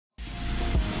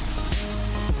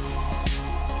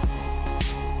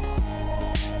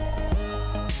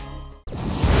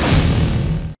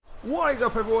What is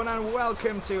up, everyone, and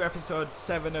welcome to episode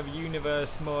 7 of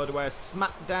Universe Mode, where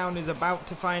SmackDown is about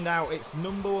to find out its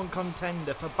 #1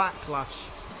 contender for Backlash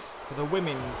for the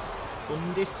Women's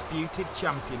Undisputed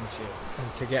Championship.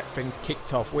 And to get things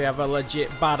kicked off, we have a legit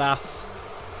badass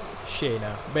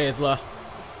Shayna Baszler.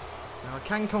 Now, I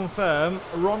can confirm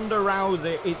Ronda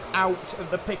Rousey is out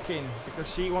of the picking because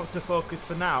she wants to focus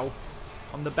for now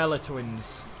on the Bella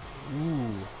Twins. Ooh.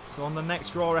 So on the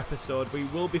next Raw episode, we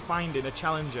will be finding a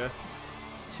challenger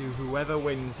to whoever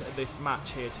wins this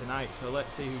match here tonight. So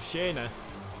let's see who Shayna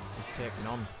is taking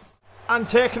on. And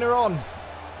taking her on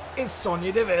is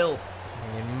Sonya Deville.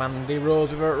 And Mandy Rose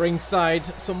with her at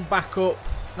ringside, some backup.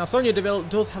 Now Sonya Deville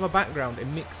does have a background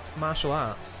in mixed martial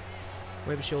arts.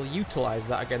 Whether she'll utilise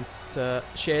that against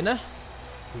Shayna,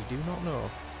 we do not know.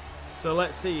 So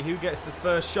let's see who gets the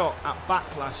first shot at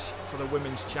Backlash for the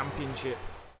Women's Championship.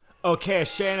 Okay,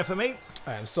 Shayna for me.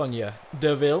 I am Sonya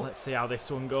Deville. Let's see how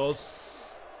this one goes.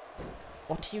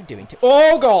 What are you doing to...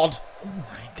 Oh, God! Oh,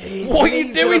 my days. What are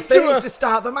you doing to her? To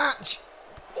start the match.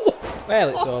 Well,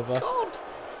 it's over. God.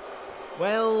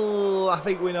 Well, I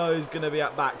think we know who's going to be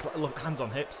at Backlash. Look, hands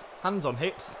on hips. Hands on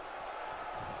hips.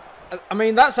 I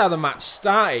mean, that's how the match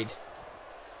started.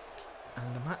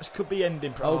 And the match could be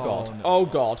ending. Oh, God. No. Oh,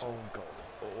 God. Oh, God.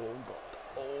 Oh, God.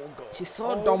 Oh, God. She's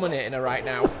sort of dominating her right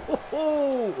now.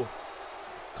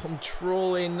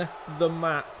 Controlling the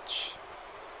match.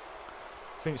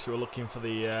 I think she was looking for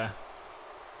the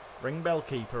ring bell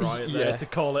keeper right there to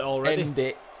call it already. End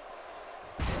it.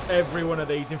 Every one of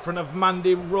these in front of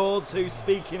Mandy Rose, who's,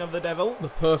 speaking of the devil, The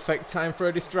perfect time for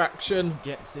a distraction.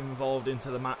 gets involved into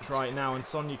the match right now, and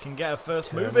Sonya can get her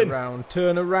first move in.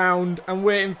 Turn around. I'm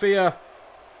waiting for you.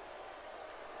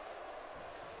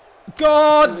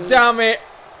 God damn it.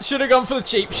 Should have gone for the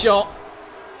cheap shot.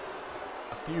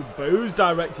 A few boos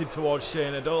directed towards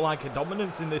Shayna. Don't like her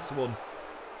dominance in this one.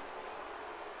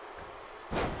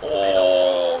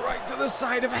 Oh, right to the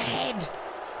side of her head.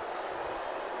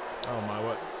 Oh my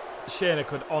word. Shayna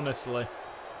could honestly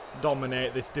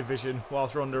dominate this division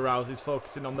whilst Ronda Rousey's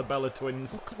focusing on the Bella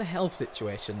Twins. Look at the health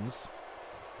situations.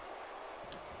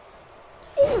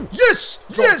 Oh, yes!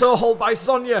 Drop toe hold by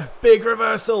Sonya. Big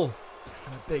reversal.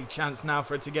 And a big chance now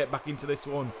for her to get back into this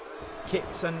one.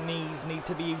 Kicks and knees need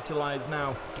to be utilised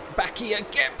now. Get back here,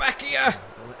 get back here.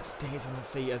 Let's stays on her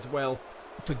feet as well.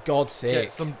 For God's sake.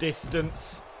 Get some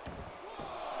distance.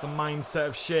 It's the mindset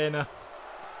of Shayna.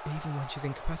 Even when she's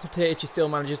incapacitated, she still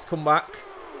manages to come back.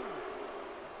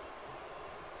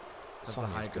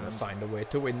 Sonya's going to find a way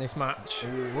to win this match.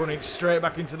 Ooh, running straight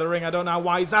back into the ring. I don't know how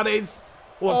wise that is.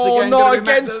 Once Oh, again, not gonna be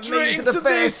again, met the straight knees to into the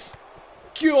face. this.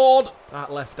 God.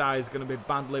 That left eye is going to be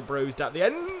badly bruised at the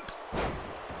end.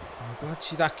 I'm glad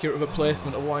she's accurate with her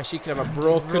placement, otherwise she could have a Mandy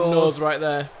broken Rose. nose right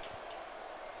there.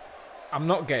 I'm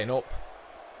not getting up.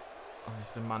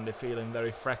 Obviously, Mandy feeling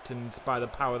very threatened by the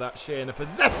power that Shayna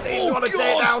possesses. Oh, What a God.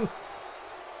 takedown!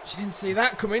 She didn't see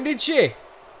that coming, did she?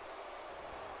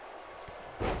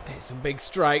 Hit some big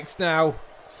strikes now.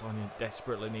 Sonya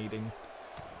desperately needing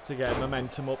to get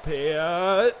momentum up here.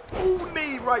 Oh,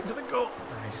 knee right to the gut.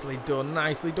 Nicely done,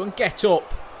 nicely done. Get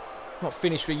up. Not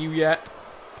finished for you yet.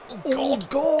 Oh,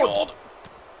 God.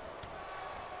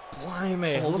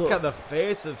 Blimey, Hold look up. at the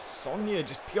face of Sonya,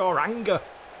 just pure anger.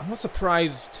 I'm not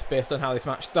surprised based on how this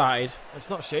match started. It's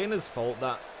not Shayna's fault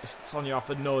that Sonya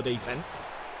offered no defence.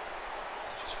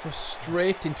 Just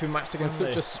frustrating to be matched against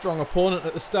Finally. such a strong opponent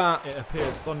at the start. It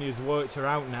appears Sonya's worked her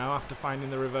out now after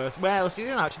finding the reverse. Well, she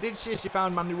didn't actually, did she? She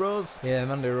found Mandy Rose. Yeah,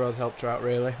 Mandy Rose helped her out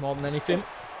really, more than anything.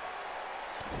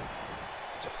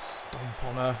 Just stomp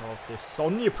on her. Of course, if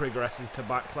Sonya progresses to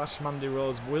Backlash, Mandy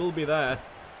Rose will be there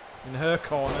in her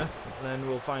corner. Then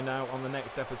we'll find out on the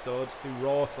next episode who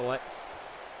Raw selects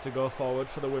to go forward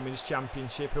for the Women's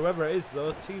Championship. Whoever it is,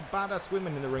 though, two badass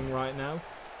women in the ring right now.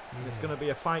 And it's going to be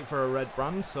a fight for a red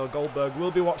brand, so Goldberg will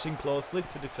be watching closely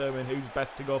to determine who's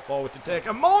best to go forward to take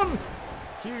them on.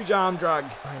 Huge arm drag.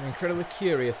 I'm incredibly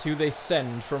curious who they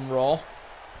send from Raw.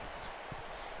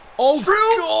 Oh,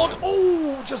 God!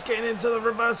 Oh, just getting into the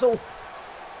reversal.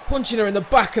 punching her in the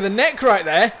back of the neck right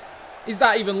there. Is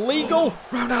that even legal?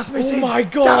 Roundhouse misses. Oh my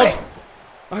Damn God. it.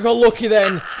 I got lucky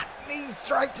then. Knee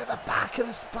strike to the back of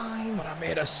the spine. But I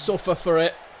made her suffer for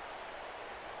it.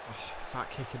 If that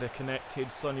kick had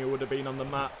connected, Sonya would have been on the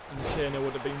mat and Shayna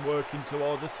would have been working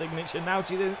towards a signature. Now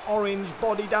she's in orange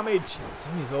body damage.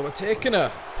 Sonya's overtaken her.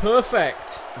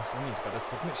 Perfect. And Sonya's got a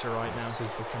signature right now. Let's see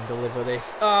if we can deliver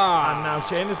this. And Ah, now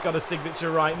Shayna's got a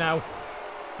signature right now.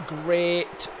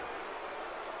 great.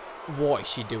 What is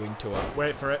she doing to her?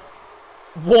 Wait for it.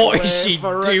 What is Wait she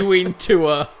for it. doing to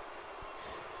her?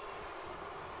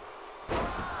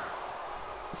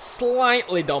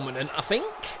 slightly dominant, I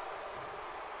think.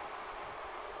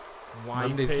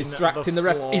 Mandy's distracting the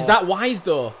ref. Is that wise,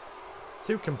 though?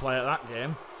 Two can play at that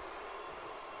game.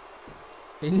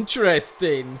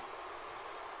 Interesting.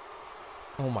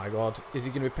 Oh my god. Is he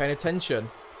going to be paying attention?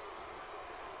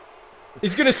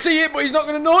 He's going to see it, but he's not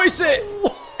going to notice it.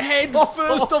 Head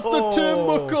first off the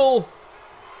turnbuckle.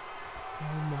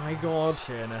 Oh my god.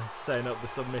 Shayna setting up the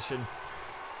submission.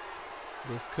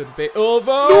 This could be over.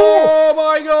 No! Oh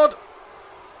my god.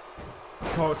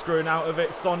 Corkscrewing out of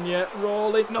it. Sonya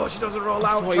rolling. No, she doesn't roll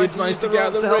out. Trying to use the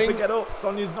ropes to help her get up.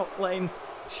 Sonya's not letting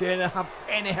Shayna have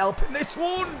any help in this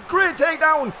one. Great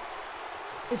takedown.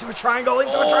 Into a triangle.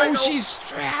 Into a triangle. Oh, she's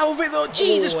straight out of it though.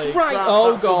 Jesus Christ. Crap,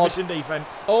 oh god. Submission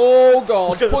defense. Oh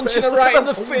god. Punching her right in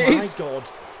the face. Oh my god.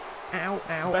 Ow,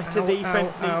 ow, Better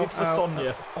defense needed for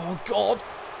Sonya. Oh god.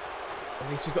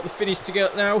 At least we've got the finish to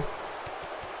get now.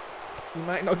 You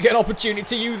might not get an opportunity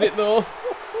to use it though.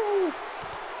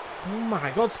 Oh my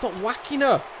god, stop whacking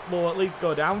her. Well, at least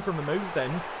go down from the move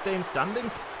then. Staying standing.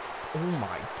 Oh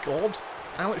my god.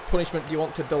 How much punishment do you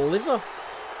want to deliver?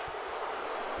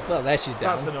 Well, there she's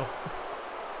down. That's enough.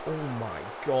 Oh my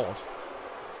god.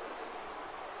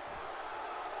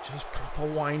 Just proper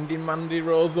winding Mandy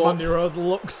Rose up. Mandy Rose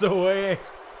looks away.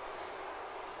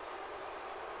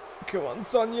 Come on,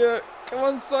 Sonya. Come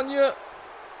on, Sonya.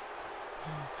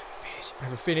 I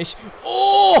have a finish.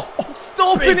 Oh!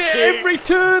 Stopping it every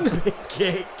turn! Big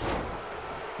kick.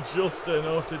 Just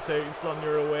enough to take Sonya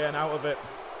away and out of it.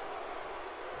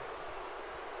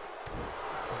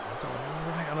 Oh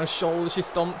god, right on her shoulder she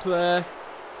stomped there.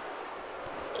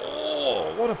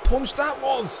 Oh, what a punch that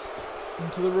was!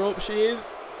 Into the rope she is.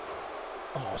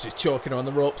 Oh, she's choking her on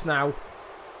the ropes now.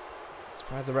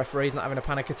 Surprised the referee's not having a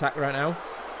panic attack right now.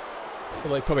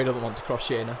 Although he probably doesn't want to cross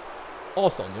Shayna. Or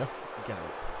Sonya. Get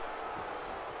up.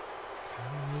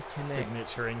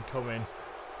 Signature incoming.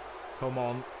 Come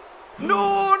on.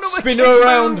 No, no, spin her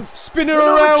around. Move. Spin her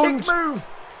around. Kick move.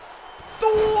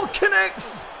 Oh,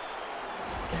 connects.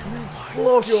 Connects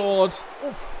flush. God.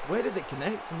 Oh, where does it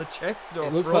connect? On the chest or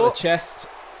it looks like the chest.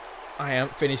 I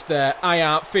ain't finished there. I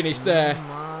ain't finished there.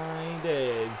 My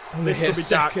days. This could be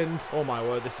second. Dark. Oh my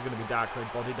word, this is going to be dark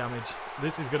red body damage.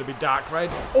 This is going to be dark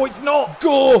red. Oh, it's not.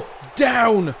 Go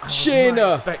down, I was Shayna.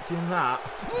 not expecting that.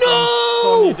 No!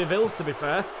 Sonya Deville, to be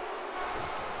fair.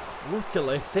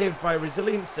 Luckily, saved by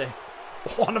resiliency.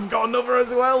 Oh, and I've got another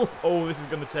as well. Oh, this is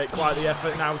going to take quite the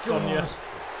effort now, Sonya.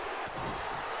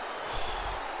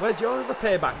 Where's your other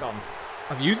payback gone?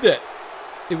 I've used it.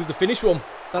 It was the finish one.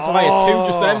 That's why I had two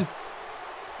just then.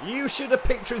 You should have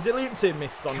picked resiliency,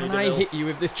 Miss Sonya Can Deville. I hit you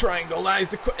with this triangle? That is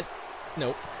the question.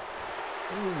 Nope.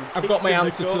 Ooh, I've got my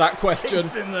answer to that question.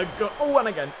 Kicks in the gut. Oh, and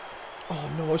again. Oh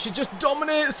no, she just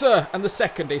dominates her. And the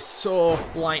second is so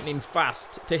lightning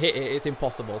fast. To hit it, it's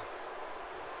impossible.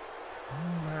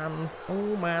 Oh man.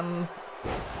 Oh man.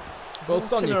 Well,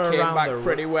 Sonya came back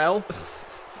pretty well.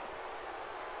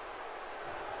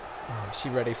 Oh, is she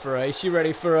ready for her? Is she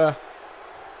ready for her?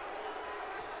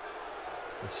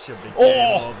 This should be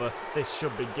game over. This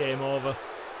should be game over.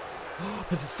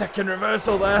 There's a second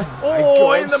reversal there.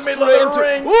 Oh, in the middle of the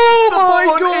ring. Oh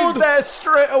my god! Is there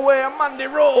straight away. And Mandy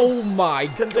Rose. Oh my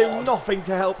god! Can do nothing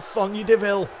to help Sonya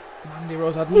Deville. Mandy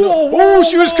Rose had no. Oh,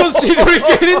 she was considering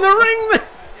getting in the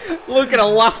ring. Look at her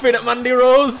laughing at Mandy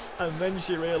Rose. And then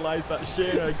she realised that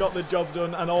Shayna got the job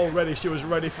done, and already she was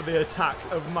ready for the attack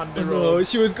of Mandy Rose. No,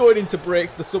 she was going in to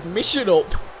break the submission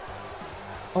up.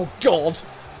 Oh god!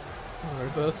 Oh,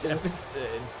 reversal.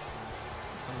 Devastating.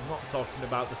 I'm not talking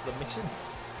about the submission.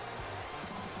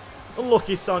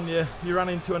 Unlucky Sonya, you ran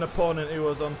into an opponent who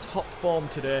was on top form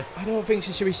today. I don't think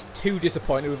she should be too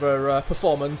disappointed with her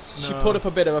performance. No. She put up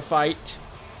a bit of a fight.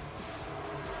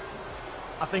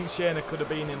 I think Shayna could have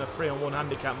been in a 3-on-1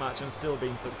 handicap match and still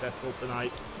been successful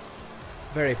tonight.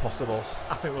 Very possible.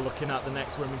 I think we're looking at the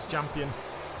next women's champion.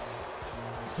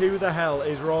 Who the hell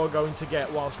is Raw going to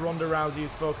get whilst Ronda Rousey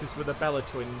is focused with the Bella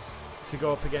Twins to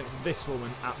go up against this woman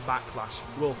at Backlash?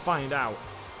 We'll find out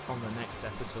on the next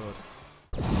episode.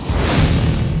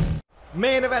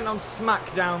 Main event on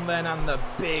SmackDown then, and the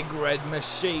big red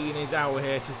machine is out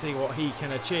here to see what he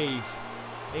can achieve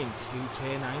in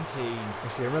 2K19.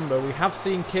 If you remember, we have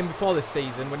seen Kim before this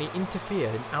season when he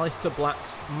interfered in Aleister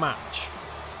Black's match.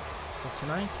 So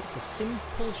tonight it's a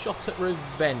simple shot at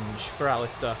revenge for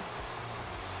Aleister.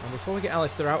 And before we get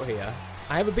Aleister out here,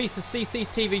 I have a piece of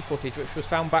CCTV footage which was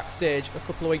found backstage a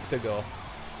couple of weeks ago.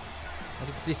 As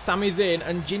you can see, Sami Zayn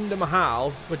and Jinder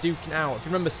Mahal were duking out. If you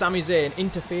remember, Sami Zayn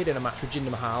interfered in a match with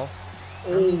Jinder Mahal.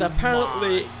 And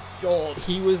apparently, God,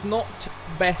 he was not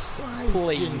best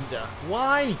pleased. Jinder?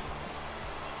 Why?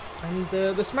 And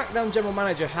the SmackDown general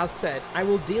manager has said, I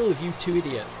will deal with you two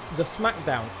idiots. The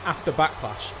SmackDown after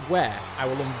Backlash, where I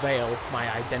will unveil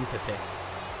my identity.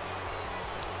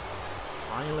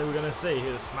 Finally, we're going to see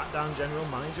who the SmackDown general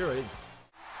manager is.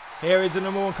 Here is the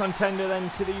 #1 contender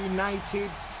then to the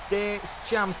United States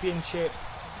Championship,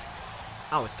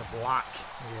 Aleister Black.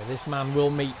 Yeah, this man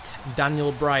will meet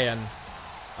Daniel Bryan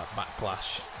at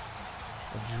Backlash.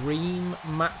 A dream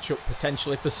matchup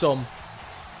potentially for some.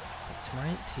 But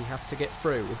tonight he has to get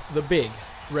through the big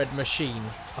red machine,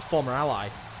 a former ally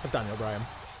of Daniel Bryan.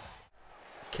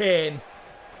 Kane.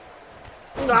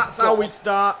 That's how we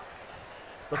start.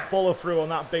 The follow through on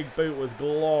that big boot was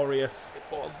glorious. It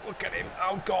was. Look at him.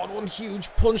 Oh God, one huge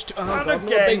punch to And God, another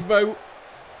big boot.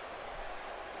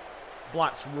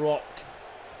 Black's rocked.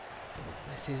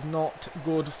 This is not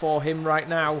good for him right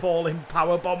now. Falling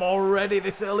powerbomb already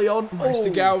this early on. Managed to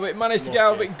get out of it. Managed to get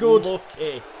out of it. Good.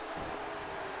 Lucky.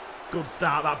 Good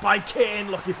start that by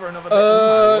Kane. Lucky for another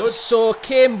bit. So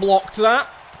Kane blocked that.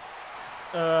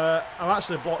 I'm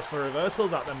actually blocked for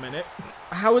reversals at the minute.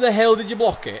 How the hell did you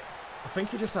block it? I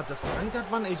think he just had the size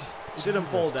advantage. He didn't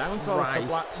fall down to Aleister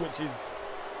Black, which is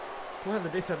quite the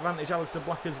disadvantage Aleister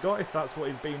Black has got if that's what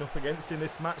he's been up against in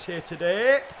this match here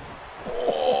today.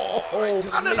 And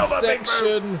another big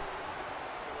boot.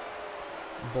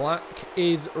 Black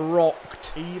is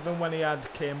rocked. Even when he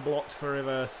had Kane blocked for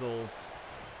reversals,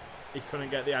 he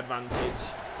couldn't get the advantage.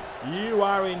 You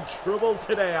are in trouble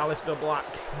today, Aleister Black.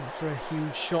 Went for a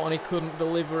huge shot and he couldn't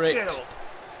deliver it. Get up.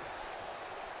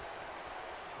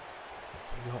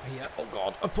 We got here. Oh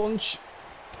God, a punch.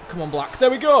 Come on, Black. There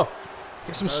we go.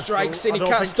 Get some strikes in. He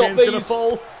can't stop Kane's these. Gonna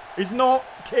fall. He's not.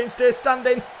 Kane stays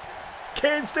standing.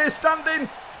 Kane stays standing.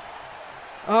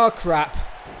 Oh crap.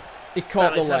 He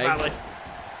caught the leg. Belly.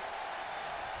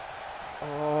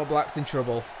 Oh, Black's in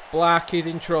trouble. Black is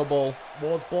in trouble.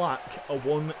 Was Black a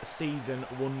one-season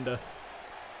wonder?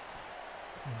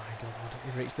 Oh my God,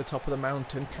 he reached the top of the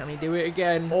mountain. Can he do it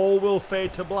again? All will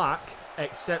fade to black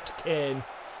except Kane.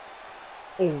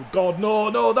 Oh God,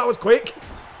 no, that was quick.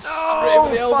 Straight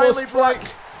with the elbow finally strike.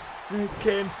 Black. As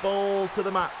Kane falls to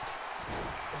the mat.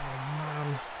 Oh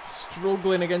man,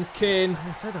 struggling against Kane.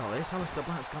 Having said all this, Aleister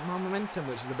Black's got more momentum,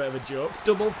 which is a bit of a joke.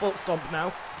 Double foot stomp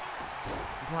now.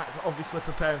 Black obviously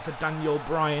preparing for Daniel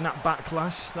Bryan at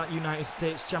Backlash. That United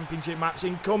States Championship match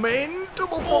incoming.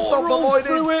 Double foot stomp rolls avoided.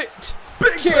 through it.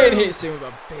 Big Kane boot. hits him with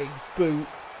a big boot.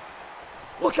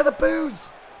 Look at the boos.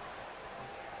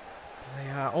 They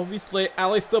are obviously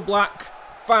Aleister Black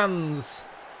fans.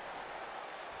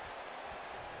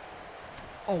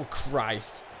 Oh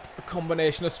Christ. A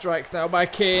combination of strikes now by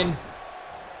Kane.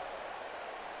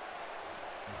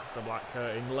 Aleister Black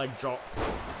hurting. Leg drop.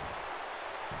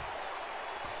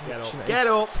 Get Clutching up. at Get his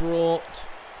up. throat.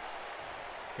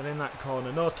 Get in that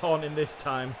corner. No taunting this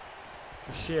time.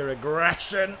 Just sheer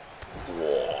aggression.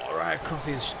 Whoa, right across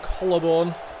his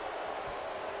collarbone.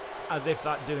 As if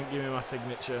that didn't give me my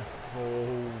signature.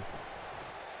 Oh.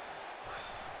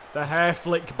 The hair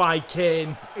flick by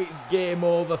Kane. It's game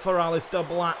over for Aleister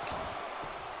Black.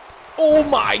 Oh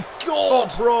my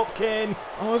God! Top rope Kane.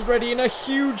 I was ready in a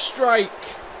huge strike.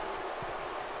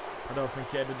 I don't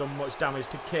think it had done much damage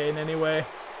to Kane anyway.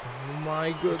 Oh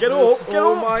my goodness. Get up, get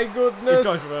oh up. My goodness. He's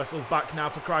going reversals back now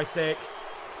for Christ's sake.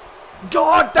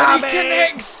 God damn he it!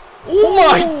 Connects. Oh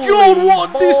my God,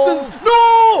 what balls. distance.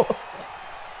 No!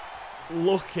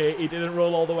 Lucky he didn't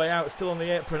roll all the way out. Still on the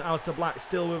apron. Aleister Black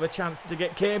still with a chance to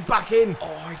get Kane back in. Oh,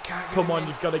 I can't get Come him on, in.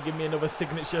 you've got to give me another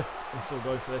signature. I'm still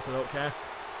going for this, I don't care.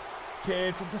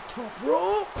 Kane from the top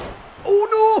rope. Oh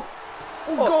no!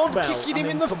 Oh God, well, kicking I him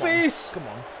mean, in the come on, face. Come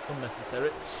on,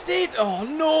 unnecessary. Stayed. Oh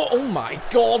no! Oh my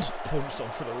God! Punched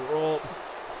onto the ropes.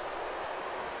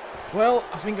 Well,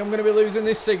 I think I'm going to be losing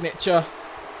this signature.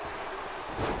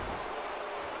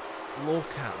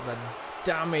 Look at the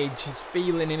damage he's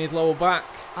feeling in his lower back.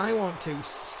 I want to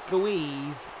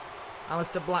squeeze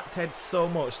Aleister Black's head so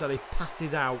much that he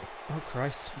passes out. Oh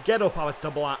Christ! Get up,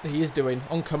 Aleister Black. He is doing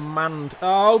on command.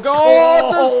 Oh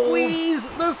God! Cold. The squeeze!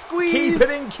 The squeeze! Keep it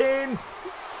in, Kane.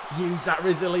 Use that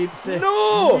resiliency.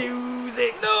 No! Use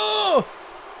it. No!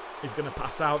 He's going to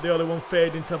pass out. The only one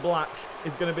fading to black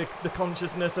is going to be the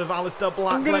consciousness of Aleister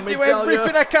Black. I'm going to do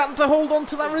everything I can to hold on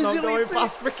to that It's not going resiliency.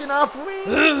 past freaking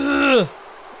halfway.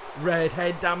 Red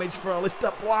head damage for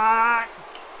Aleister Black.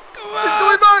 Come It's on!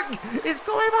 going back. It's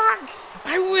going back.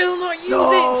 I will not use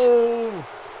it. No!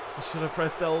 I should have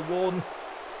pressed L1.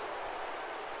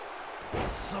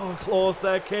 So close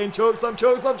there, Kane. Chokeslam,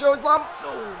 chokeslam, chokeslam.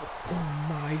 No. Oh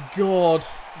my God!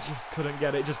 Just couldn't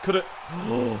get it. Just couldn't.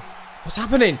 What's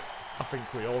happening? I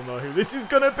think we all know who this is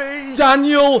going to be.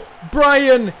 Daniel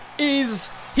Bryan is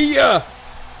here.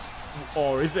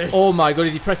 Or is he? Oh my god,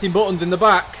 is he pressing buttons in the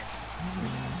back?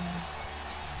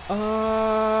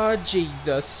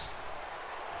 Jesus.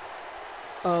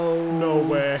 Oh, no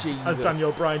way. Jesus. Has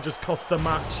Daniel Bryan just cost the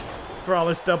match for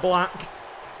Aleister Black?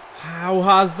 How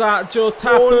has that just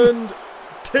happened? 1,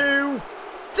 2.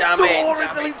 Damn it!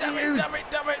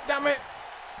 Damn it!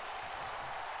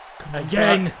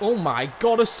 Again. Back. Oh my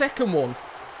god, a second one.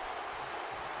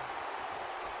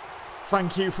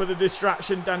 Thank you for the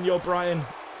distraction, Daniel Bryan.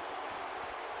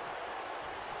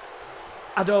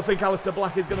 I don't think Aleister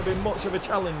Black is going to be much of a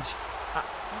challenge.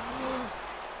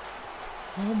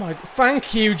 Oh my...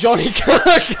 Thank you, Johnny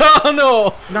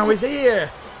Gargano. Now he's here.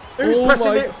 Who's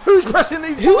pressing it? Who's pressing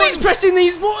these buttons? Who is pressing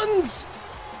these buttons?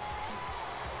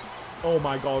 Oh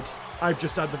my god. I've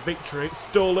just had the victory.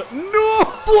 Stolen.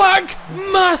 No! Black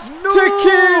Mass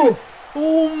Taken!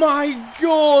 Oh my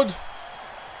god.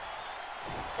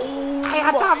 Oh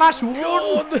I thought that's my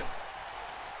god.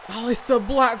 Aleister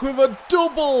Black with a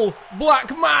double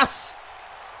Black Mass.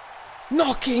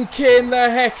 Knocking Kane the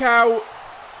heck out.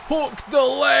 Hook the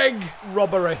leg.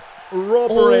 Robbery.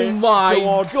 Robbery. Oh my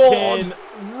towards god. Kane.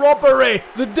 Robbery.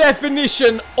 The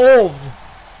definition of.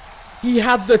 He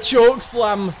had the choke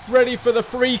slam ready for the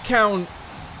free count.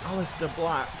 Aleister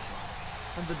Black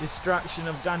and the distraction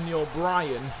of Daniel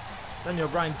Bryan. Daniel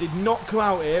Bryan did not come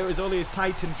out here. It was only his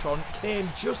Titantron. Kane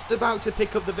just about to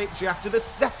pick up the victory after the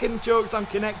second chokeslam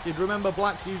connected. Remember,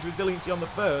 Black used resiliency on the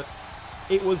first.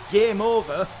 It was game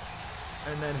over.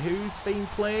 And then whose theme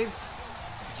plays?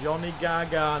 Johnny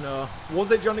Gargano. Was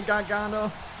it Johnny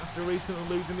Gargano after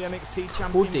recently losing the NXT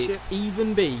Championship? Could it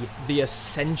even be the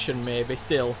Ascension maybe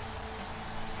still?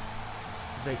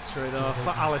 Victory though for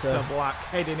Aleister Black,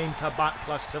 heading into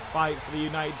Backlash to fight for the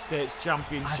United States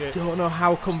Championship. I don't know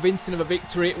how convincing of a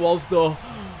victory it was though.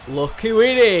 Look who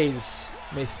it is,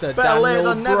 Mr. Better late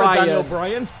than never, Bryan. Daniel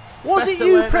Bryan. Was Better it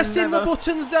you late pressing than the never.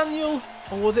 buttons, Daniel?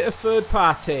 Or was it a third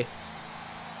party?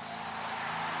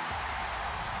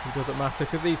 It doesn't matter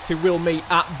because these two will meet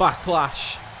at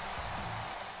Backlash.